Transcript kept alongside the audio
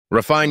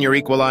Refine your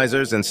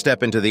equalizers and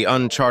step into the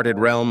uncharted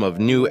realm of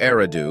New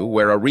Eridu,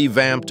 where a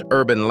revamped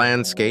urban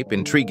landscape,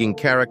 intriguing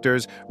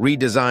characters,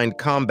 redesigned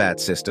combat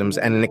systems,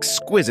 and an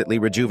exquisitely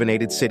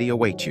rejuvenated city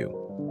await you.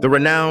 The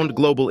renowned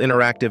global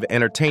interactive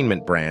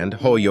entertainment brand,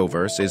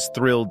 HoYoverse, is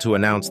thrilled to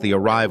announce the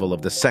arrival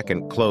of the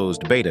second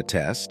closed beta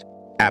test,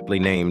 aptly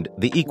named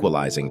the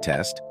Equalizing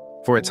Test,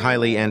 for its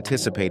highly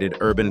anticipated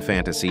urban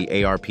fantasy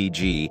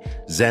ARPG,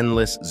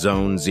 Zenless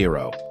Zone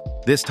Zero.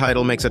 This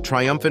title makes a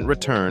triumphant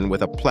return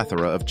with a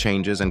plethora of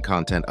changes and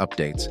content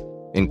updates,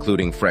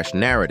 including fresh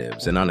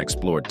narratives and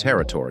unexplored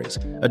territories,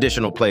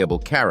 additional playable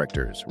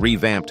characters,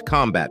 revamped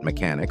combat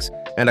mechanics,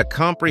 and a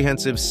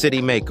comprehensive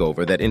city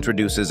makeover that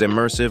introduces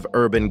immersive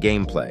urban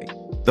gameplay.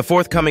 The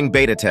forthcoming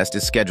beta test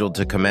is scheduled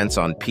to commence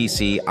on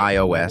PC,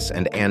 iOS,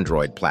 and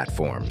Android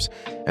platforms,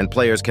 and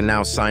players can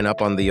now sign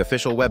up on the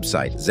official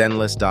website,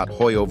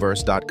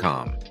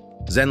 zenless.hoyoverse.com.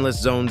 Zenless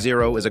Zone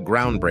Zero is a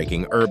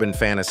groundbreaking urban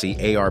fantasy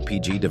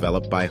ARPG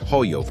developed by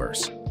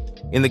HoYoverse.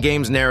 In the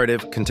game's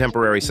narrative,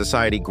 contemporary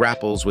society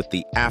grapples with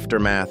the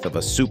aftermath of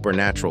a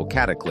supernatural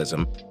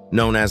cataclysm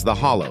known as the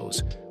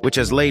Hollows, which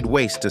has laid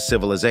waste to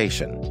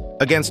civilization.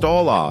 Against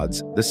all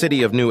odds, the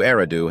city of New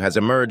Eridu has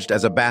emerged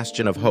as a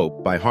bastion of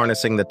hope by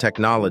harnessing the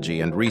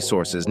technology and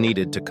resources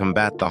needed to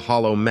combat the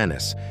Hollow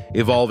menace,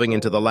 evolving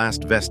into the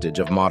last vestige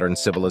of modern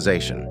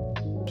civilization.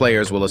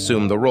 Players will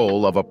assume the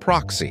role of a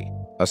proxy,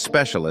 a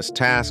specialist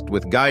tasked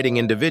with guiding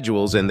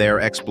individuals in their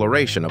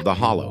exploration of the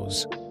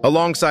Hollows.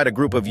 Alongside a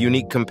group of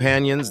unique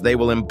companions, they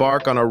will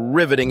embark on a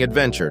riveting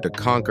adventure to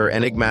conquer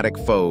enigmatic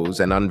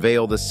foes and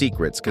unveil the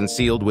secrets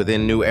concealed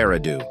within New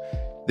Eridu.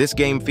 This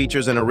game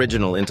features an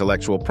original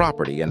intellectual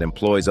property and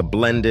employs a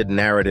blended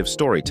narrative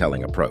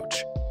storytelling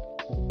approach.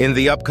 In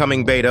the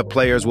upcoming beta,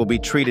 players will be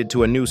treated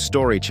to a new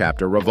story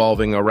chapter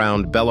revolving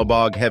around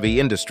Belobog Heavy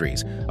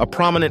Industries, a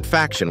prominent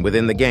faction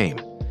within the game.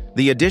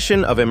 The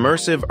addition of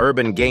immersive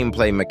urban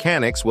gameplay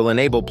mechanics will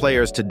enable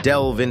players to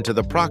delve into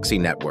the Proxy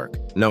Network,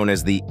 known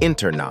as the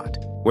Internaut,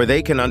 where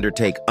they can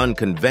undertake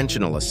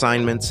unconventional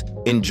assignments,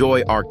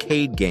 enjoy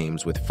arcade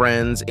games with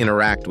friends,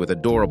 interact with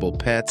adorable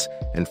pets,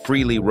 and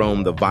freely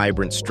roam the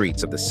vibrant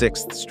streets of the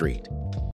 6th Street.